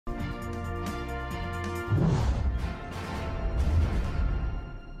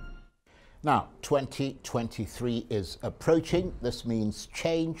Now, 2023 is approaching. This means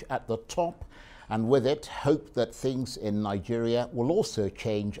change at the top, and with it, hope that things in Nigeria will also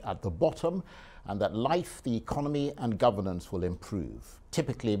change at the bottom, and that life, the economy, and governance will improve.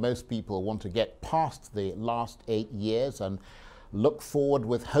 Typically, most people want to get past the last 8 years and look forward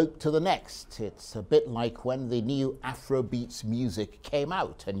with hope to the next. It's a bit like when the new Afrobeats music came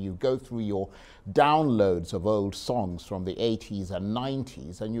out and you go through your downloads of old songs from the 80s and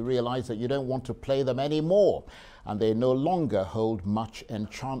 90s and you realize that you don't want to play them anymore and they no longer hold much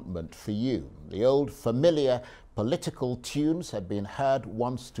enchantment for you. The old familiar political tunes have been heard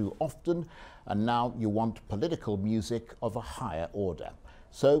once too often, and now you want political music of a higher order.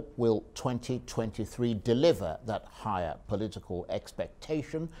 So will 2023 deliver that higher political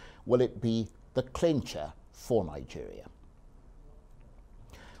expectation? Will it be the clincher for Nigeria?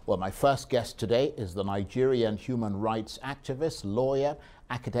 Well, my first guest today is the Nigerian human rights activist, lawyer,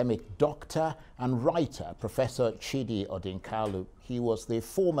 academic doctor and writer, Professor Chidi Odinkalu. He was the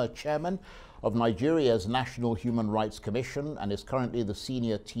former chairman of Nigeria's National Human Rights Commission and is currently the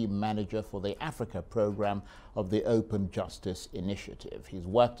senior team manager for the Africa program of the Open Justice Initiative. He's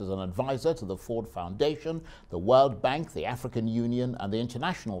worked as an advisor to the Ford Foundation, the World Bank, the African Union, and the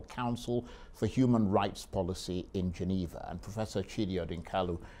International Council for Human Rights Policy in Geneva. And Professor Chidi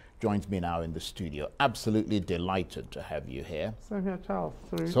Odinkalu joins me now in the studio. Absolutely delighted to have you here. Same here, Charles.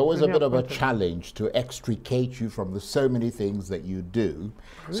 It's always a bit of a challenge to extricate you from the so many things that you do.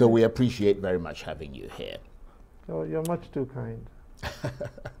 Really? So we appreciate very much having you here. Oh, you're much too kind.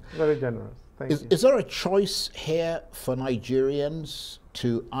 Very generous. Thank you. Is there a choice here for Nigerians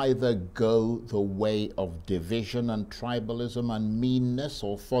to either go the way of division and tribalism and meanness,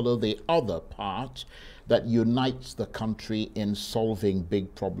 or follow the other part that unites the country in solving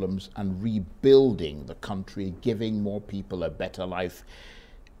big problems and rebuilding the country, giving more people a better life?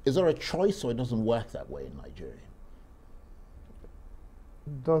 Is there a choice, or it doesn't work that way in Nigeria?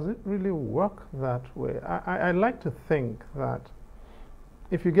 Does it really work that way? I like to think that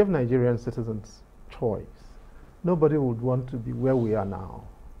if you give Nigerian citizens choice, nobody would want to be where we are now,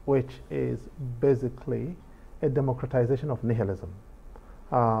 which is basically a democratization of nihilism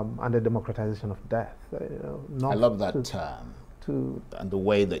and a democratization of death. I love that term and the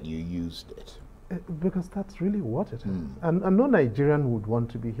way that you used it. Because that's really what it is. And no Nigerian would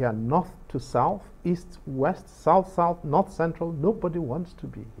want to be here, north to south, east, west, south, south, north, central. Nobody wants to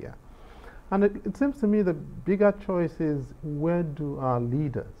be here. And it seems to me the bigger choice is, where do our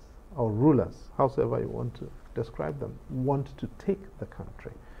leaders or rulers, howsoever you want to describe them, want to take the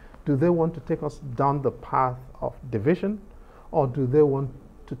country? Do they want to take us down the path of division, or do they want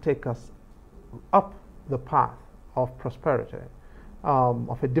to take us up the path of prosperity,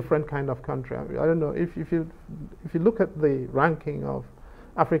 of a different kind of country? I mean, I don't know, if you look at the ranking of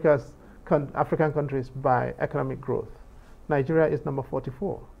African countries by economic growth, Nigeria is number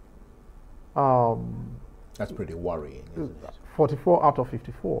 44. That's pretty worrying, isn't it? 44 out of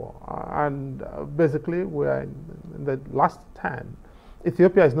 54. And basically, we're in the last 10.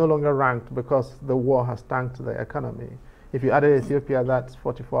 Ethiopia is no longer ranked because the war has tanked the economy. If you added Ethiopia, that's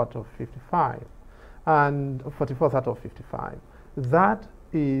 44 out of 55. And 44th out of 55. That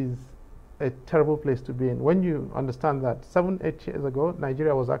is a terrible place to be in. When you understand that 7-8 years ago,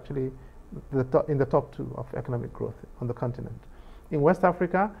 Nigeria was actually in the top 2 of economic growth on the continent. In West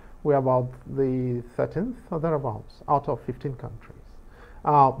Africa, we're about the 13th or thereabouts out of 15 countries.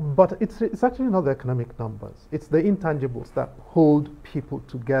 But it's actually not the economic numbers. It's the intangibles that hold people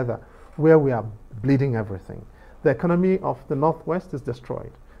together, where we are bleeding everything. The economy of the Northwest is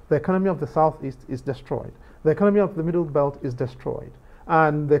destroyed. The economy of the Southeast is destroyed. The economy of the Middle Belt is destroyed.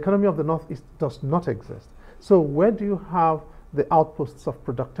 And the economy of the Northeast does not exist. So where do you have the outposts of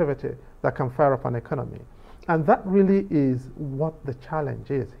productivity that can fire up an economy? And that really is what the challenge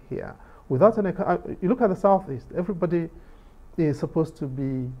is here. Without you look at the Southeast, everybody is supposed to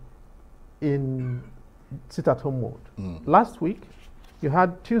be in sit-at-home mode. Last week, you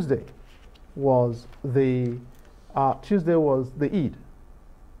had Tuesday was the Eid,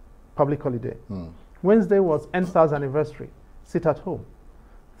 public holiday. Wednesday was NSA's anniversary, sit at home.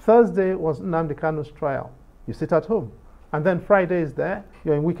 Thursday was Nnamdi Kanu's trial, you sit at home. And then Friday is there,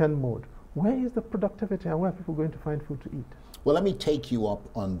 you're in weekend mode. Where is the productivity, and where are people going to find food to eat? Well, let me take you up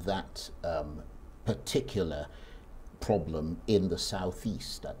on that particular problem in the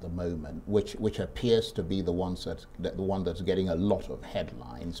Southeast at the moment, which appears to be the one that's getting a lot of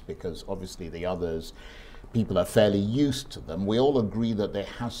headlines, because obviously the others, people are fairly used to them. We all agree that there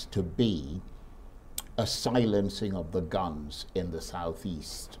has to be a silencing of the guns in the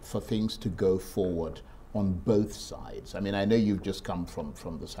Southeast for things to go forward on both sides? I mean, I know you've just come from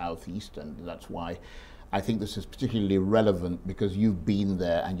the southeast, and that's why I think this is particularly relevant, because you've been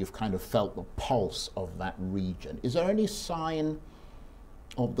there and you've kind of felt the pulse of that region. Is there any sign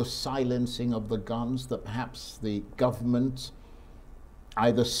of the silencing of the guns, that perhaps the government,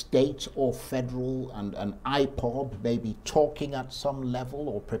 either state or federal, and IPOB may be talking at some level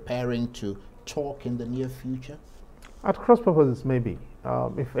or preparing to talk in the near future? At cross purposes, maybe,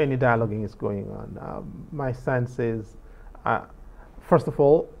 if any dialoguing is going on. My sense is, first of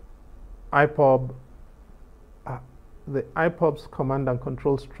all, IPOB, the IPOB's command and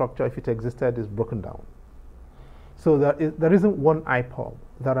control structure, if it existed, is broken down. So there isn't one IPOB.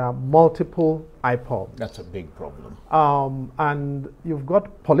 There are multiple IPOBs. That's a big problem. And you've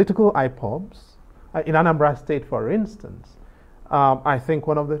got political IPOBs. In Anambra State, for instance, I think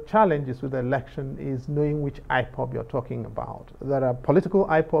one of the challenges with the election is knowing which IPOB you're talking about. There are political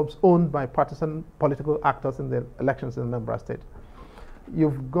IPOBs owned by partisan political actors in the elections in Anambra State.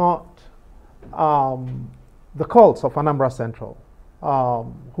 You've got the cults of Anambra Central,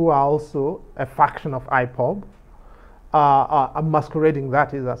 who are also a faction of IPOB, masquerading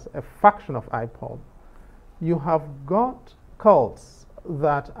that is as a faction of IPOB. You have got cults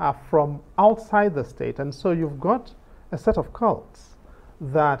that are from outside the state, and so you've got a set of cults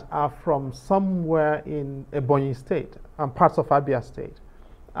that are from somewhere in Ebonyi State and parts of Abia State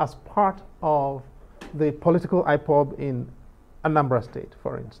as part of the political IPOB in Anambra State,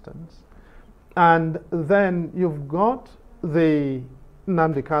 for instance. And then you've got the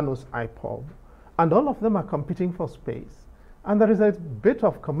Nnamdi Kanu's IPOB, and all of them are competing for space. And there is a bit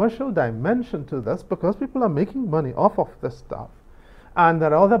of commercial dimension to this, because people are making money off of this stuff. And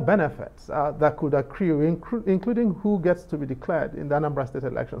there are other benefits that could accrue, including who gets to be declared in the Anambra State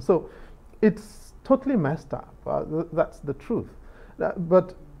election. So it's totally messed up. That's the truth.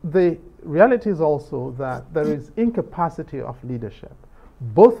 But the reality is also that there is incapacity of leadership,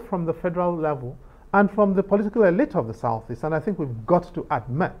 both from the federal level and from the political elite of the Southeast. And I think we've got to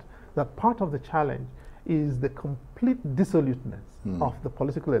admit that part of the challenge is the complete dissoluteness of the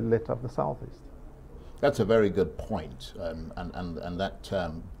political elite of the Southeast. That's a very good point, and that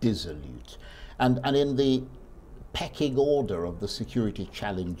term, dissolute. And in the pecking order of the security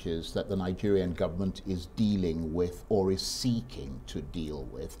challenges that the Nigerian government is dealing with or is seeking to deal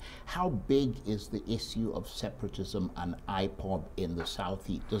with, how big is the issue of separatism and IPOB in the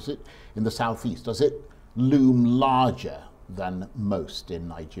Southeast? Does it loom larger than most in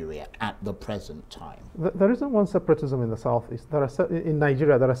Nigeria at the present time? There isn't one separatism in the Southeast. In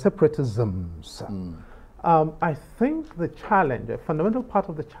Nigeria, there are separatisms. I think the challenge, a fundamental part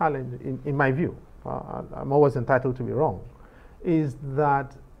of the challenge, in my view, I'm always entitled to be wrong, is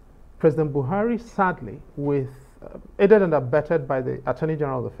that President Buhari, sadly, aided and abetted by the Attorney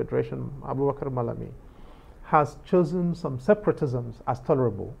General of the Federation, Abubakar Malami, has chosen some separatisms as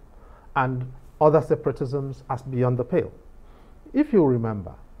tolerable and other separatisms as beyond the pale. If you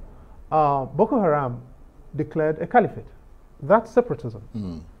remember, Boko Haram declared a caliphate. That's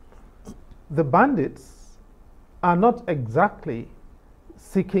separatism. The bandits are not exactly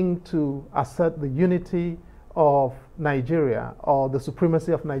seeking to assert the unity of Nigeria or the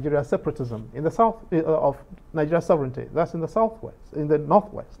supremacy of Nigeria's separatism in the south of Nigeria's sovereignty. That's in the southwest, in the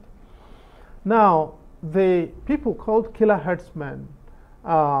northwest. Now, the people called killer herdsmen,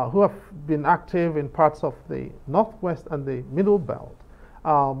 who have been active in parts of the northwest and the middle belt,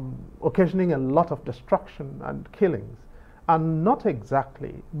 occasioning a lot of destruction and killings, are not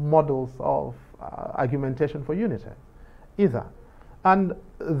exactly models of argumentation for unity either. And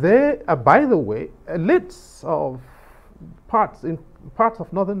they are, by the way, elites of parts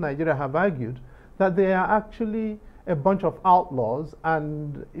of northern Nigeria have argued that they are actually a bunch of outlaws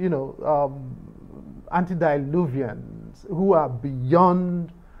and, antediluvians who are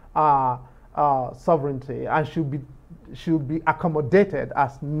beyond sovereignty and should be accommodated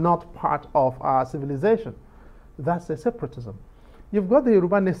as not part of our civilization. That's a separatism. You've got the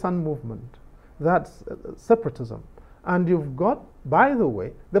Yoruba Nation movement. That's separatism. And you've got, by the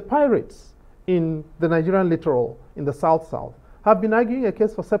way, the pirates in the Nigerian littoral in the south-south have been arguing a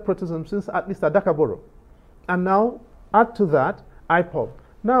case for separatism since at least Adakaboro. And now, add to that, IPOB.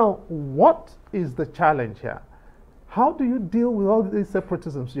 Now, what is the challenge here? How do you deal with all these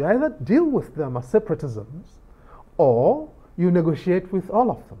separatisms? You either deal with them as separatisms, or you negotiate with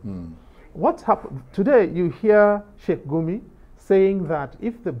all of them. What's happened? Today, you hear Sheikh Gumi saying that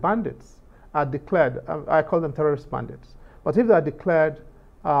if the bandits are declared, I call them terrorist bandits, but if they are declared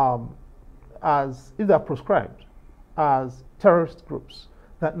if they are proscribed as terrorist groups,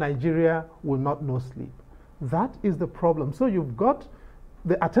 that Nigeria will not know sleep. That is the problem. So you've got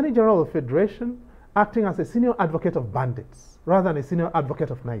the Attorney General of the Federation acting as a senior advocate of bandits rather than a senior advocate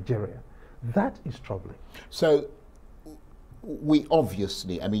of Nigeria. That is troubling. So we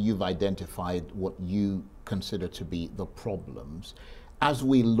obviously, I mean, you've identified what you consider to be the problems. As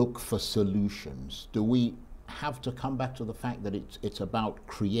we look for solutions, do we have to come back to the fact that it's about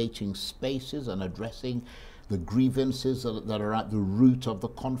creating spaces and addressing the grievances that are at the root of the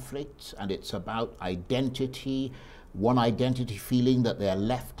conflict, and it's about identity, one identity feeling that they're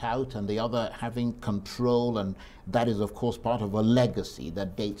left out and the other having control, and that is of course part of a legacy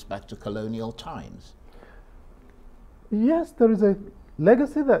that dates back to colonial times? Yes, there is a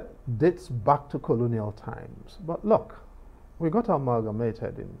legacy that dates back to colonial times. But look, we got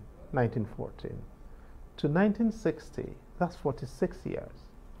amalgamated in 1914. To 1960, that's 46 years.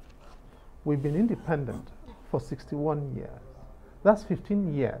 We've been independent for 61 years. That's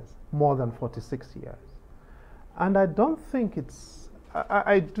 15 years, more than 46 years. And I don't think it's,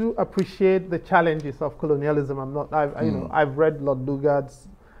 I do appreciate the challenges of colonialism. You know, I've read Lord Lugard's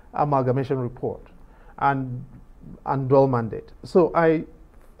amalgamation report and dual mandate. So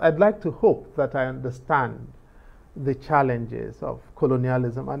I'd like to hope that I understand the challenges of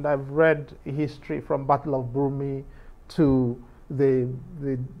colonialism, and I've read history from Battle of Burmi to the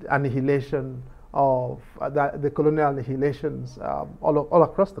annihilation of the colonial annihilations all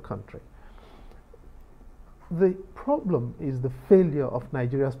across the country. The problem is the failure of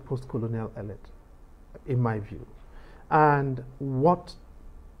Nigeria's post-colonial elite, in my view, and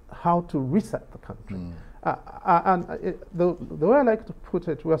how to reset the country. The way I like to put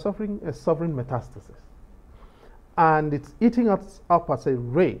it, we are suffering a sovereign metastasis. And it's eating us up at a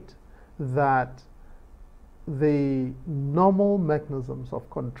rate that the normal mechanisms of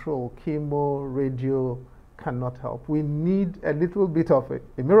control, chemo, radio, cannot help. We need a little bit of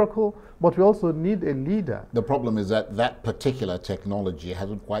a miracle, but we also need a leader. The problem is that that particular technology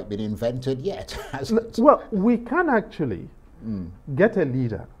hasn't quite been invented yet, has it? Well, we can actually get a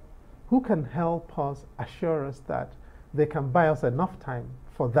leader who can help us, assure us that they can buy us enough time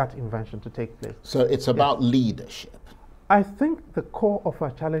for that invention to take place. So it's about leadership. I think the core of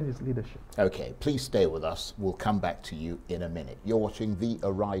our challenge is leadership. Okay, please stay with us. We'll come back to you in a minute. You're watching the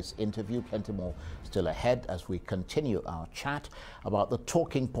Arise interview. Plenty more still ahead as we continue our chat about the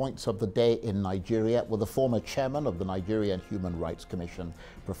talking points of the day in Nigeria with the former chairman of the Nigerian Human Rights Commission,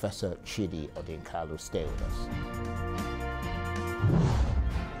 Professor Chidi Odinkalu. Stay with us.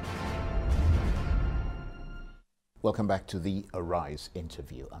 Welcome back to the Arise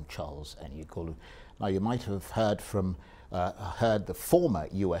interview. I'm Charles Aniagolu. Now, you might have heard the former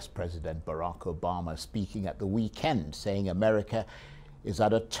US President Barack Obama speaking at the weekend, saying America is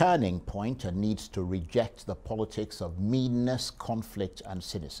at a turning point and needs to reject the politics of meanness, conflict, and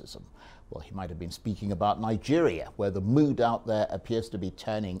cynicism. Well, he might have been speaking about Nigeria, where the mood out there appears to be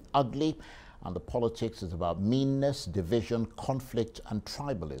turning ugly, and the politics is about meanness, division, conflict, and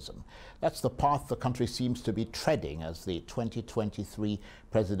tribalism. That's the path the country seems to be treading as the 2023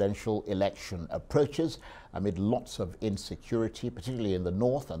 presidential election approaches, amid lots of insecurity, particularly in the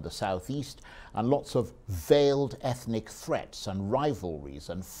north and the southeast, and lots of veiled ethnic threats and rivalries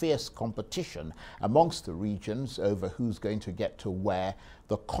and fierce competition amongst the regions over who's going to get to wear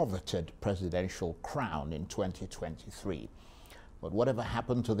the coveted presidential crown in 2023. But whatever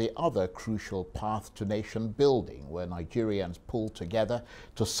happened to the other crucial path to nation building, where Nigerians pull together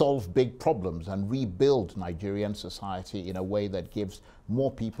to solve big problems and rebuild Nigerian society in a way that gives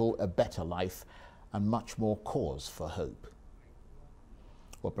more people a better life and much more cause for hope?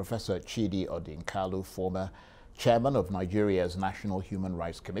 Well, Professor Chidi Odinkalu, former chairman of Nigeria's National Human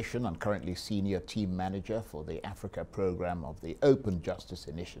Rights Commission and currently senior team manager for the Africa program of the Open Justice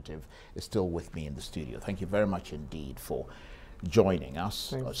Initiative, is still with me in the studio. Thank you very much indeed for joining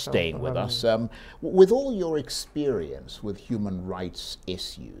us, or staying with us. With all your experience with human rights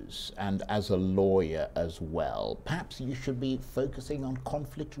issues and as a lawyer as well, perhaps you should be focusing on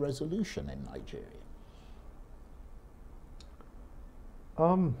conflict resolution in Nigeria.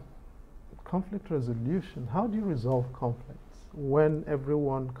 Conflict resolution, how do you resolve conflicts when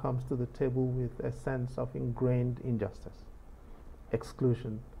everyone comes to the table with a sense of ingrained injustice,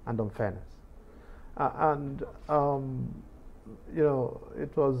 exclusion, and unfairness? You know,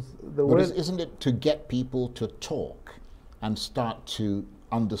 it was the way. Isn't it to get people to talk and start to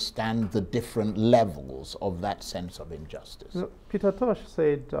understand the different levels of that sense of injustice? You know, Peter Tosh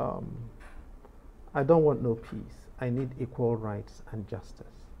said, I don't want no peace. I need equal rights and justice.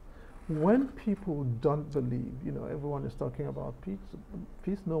 When people don't believe, you know, everyone is talking about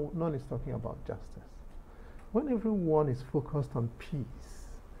peace, none is talking about justice. When everyone is focused on peace,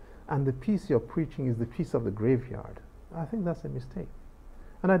 and the peace you're preaching is the peace of the graveyard, I think that's a mistake.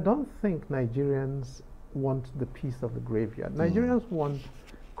 And I don't think Nigerians want the peace of the graveyard. Nigerians want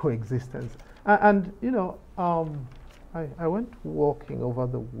coexistence. And you know, I went walking over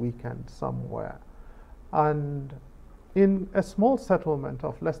the weekend somewhere, and in a small settlement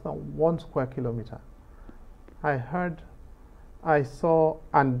of less than 1 square kilometer, I saw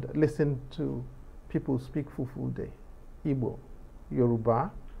and listened to people speak Fulfulde, Igbo,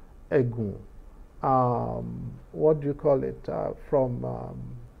 Yoruba, Egun, what do you call it, from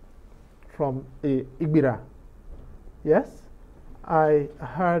Igbira. Yes, I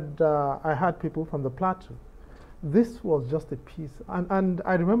heard people from the Plateau. This was just a piece, and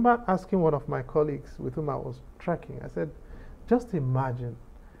I remember asking one of my colleagues with whom I was trekking, I said, just imagine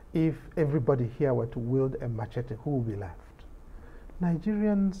if everybody here were to wield a machete, who will be left?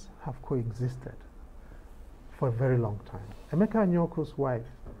 Nigerians have coexisted for a very long time. Emeka Anyaoku's wife,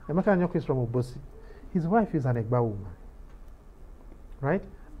 Emeka Anyaoku is from Obosi. His wife is an Egba woman, right?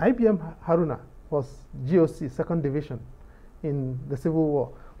 IBM Haruna was GOC, 2nd Division in the Civil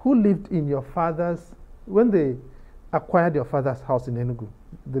War. Who lived in your father's, when they acquired your father's house in Enugu,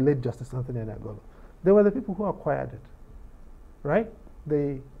 the late Justice Anthony Aniagolu, they were the people who acquired it, right?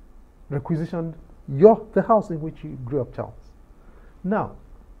 They requisitioned the house in which you grew up, Charles. Now,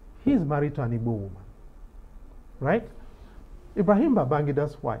 he is married to an Igbo woman, right? Ibrahim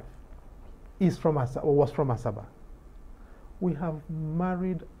Babangida's wife is from was from Asaba. We have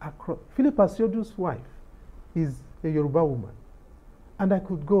married across. Philip Asiodu's wife is a Yoruba woman. And I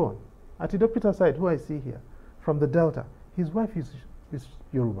could go on. Atido Peter Side, who I see here, from the Delta, his wife is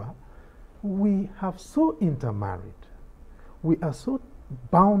Yoruba. We have so intermarried. We are so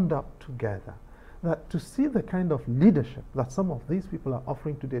bound up together that to see the kind of leadership that some of these people are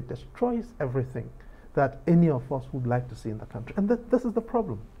offering today destroys everything that any of us would like to see in the country. And this is the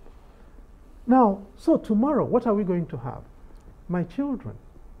problem. Now, so tomorrow, what are we going to have? My children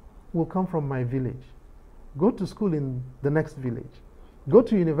will come from my village, go to school in the next village, go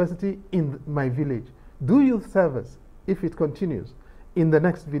to university in my village, do youth service, if it continues, in the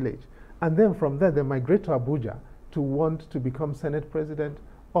next village. And then from there, they migrate to Abuja to want to become Senate President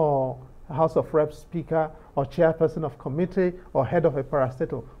or House of Reps Speaker or Chairperson of Committee or Head of a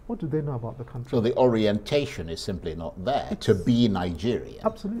parastatal. What do they know about the country? So the orientation is simply not there to be Nigerian.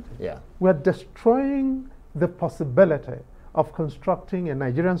 Absolutely. Yeah. We're destroying the possibility of constructing a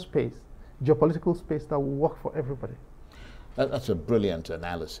Nigerian space, geopolitical space that will work for everybody. That's a brilliant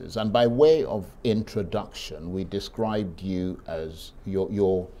analysis. And by way of introduction, we described you as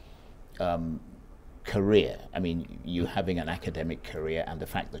your career. I mean, you having an academic career and the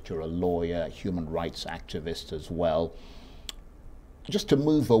fact that you're a lawyer, human rights activist as well. Just to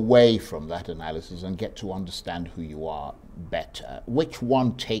move away from that analysis and get to understand who you are better, which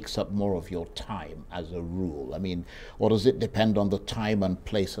one takes up more of your time as a rule? I mean, or does it depend on the time and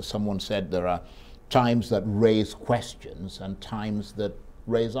place? As someone said, there are times that raise questions and times that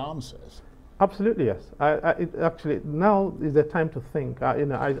raise answers. Absolutely, yes. Actually, now is the time to think. You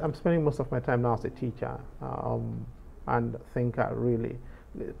know, I'm spending most of my time now as a teacher and thinker, really,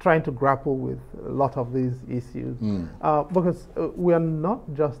 trying to grapple with a lot of these issues. Because we are not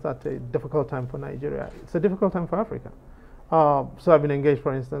just at a difficult time for Nigeria, it's a difficult time for Africa. So I've been engaged,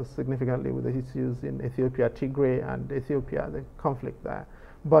 for instance, significantly with the issues in Ethiopia, Tigray, and Ethiopia, the conflict there.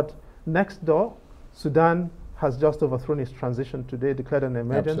 But next door, Sudan has just overthrown its transition today, declared an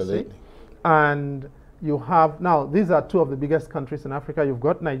emergency. Absolutely. And you have, now, these are two of the biggest countries in Africa. You've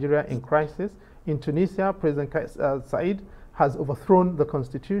got Nigeria in crisis. In Tunisia, President Said has overthrown the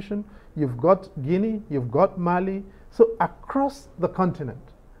constitution. You've got Guinea, you've got Mali. So across the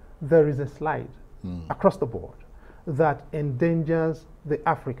continent, there is a slide across the board that endangers the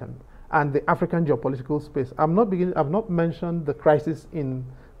African and the African geopolitical space. I've not mentioned the crisis in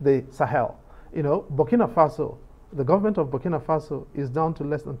the Sahel. You know, Burkina Faso, the government of Burkina Faso is down to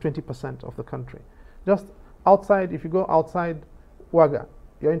less than 20% of the country. Just outside, if you go outside Ouaga,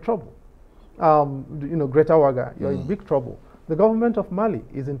 you're in trouble. You know, Greater Ouaga, you're in big trouble. The government of Mali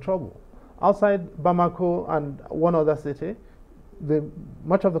is in trouble. Outside Bamako and one other city,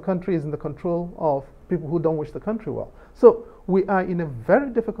 much of the country is in the control of people who don't wish the country well. So we are in a very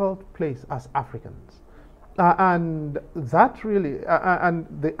difficult place as Africans. And that really, and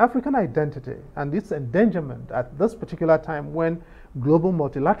the African identity and its endangerment at this particular time when global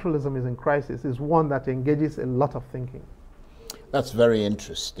multilateralism is in crisis is one that engages a lot of thinking. That's very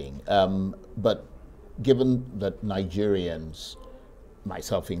interesting. But given that Nigerians,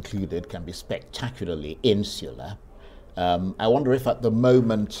 myself included, can be spectacularly insular, I wonder if at the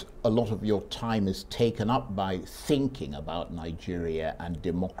moment a lot of your time is taken up by thinking about Nigeria and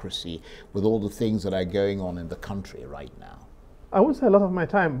democracy with all the things that are going on in the country right now. I would say a lot of my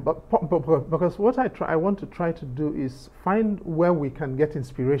time, but because what I want to try to do is find where we can get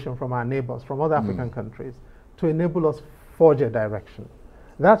inspiration from our neighbors, from other African countries, to enable us forge a direction.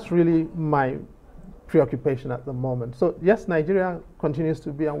 That's really my preoccupation at the moment. So yes, Nigeria continues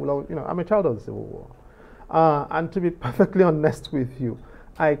to be, and will, you know, I'm a child of the Civil War, and to be perfectly honest with you,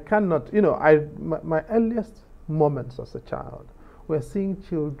 I cannot, you know, my earliest moments as a child were seeing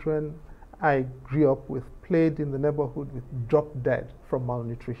children I grew up with, played in the neighborhood with, drop dead from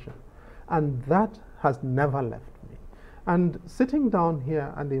malnutrition. And that has never left me. And sitting down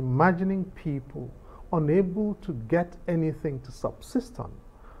here and imagining people unable to get anything to subsist on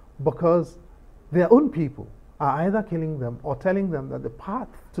because their own people are either killing them or telling them that the path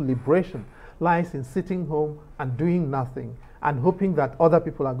to liberation lies in sitting home and doing nothing and hoping that other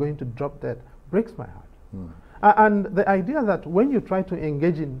people are going to drop dead breaks my heart. And the idea that when you try to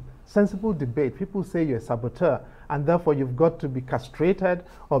engage in sensible debate, people say you're a saboteur and therefore you've got to be castrated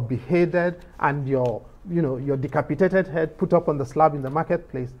or beheaded and your decapitated head put up on the slab in the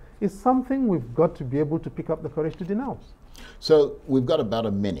marketplace is something we've got to be able to pick up the courage to denounce. So we've got about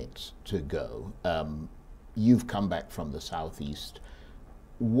a minute to go. You've come back from the Southeast.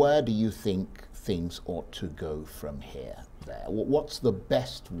 Where do you think things ought to go from here? What's the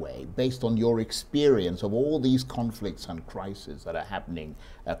best way, based on your experience of all these conflicts and crises that are happening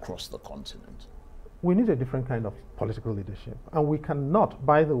across the continent? We need a different kind of political leadership. And we cannot,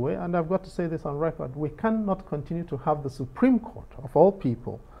 by the way, and I've got to say this on record, we cannot continue to have the Supreme Court, of all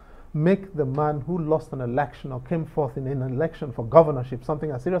people, make the man who lost an election or came forth in an election for governorship, something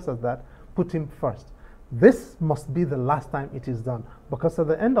as serious as that, put him first. This must be the last time it is done, because at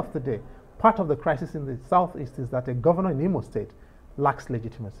the end of the day, part of the crisis in the Southeast is that a governor in Imo State lacks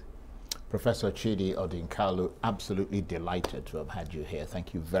legitimacy. Professor Chidi Odinkalu, absolutely delighted to have had you here.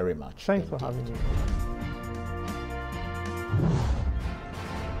 Thank you very much. Thanks for having me.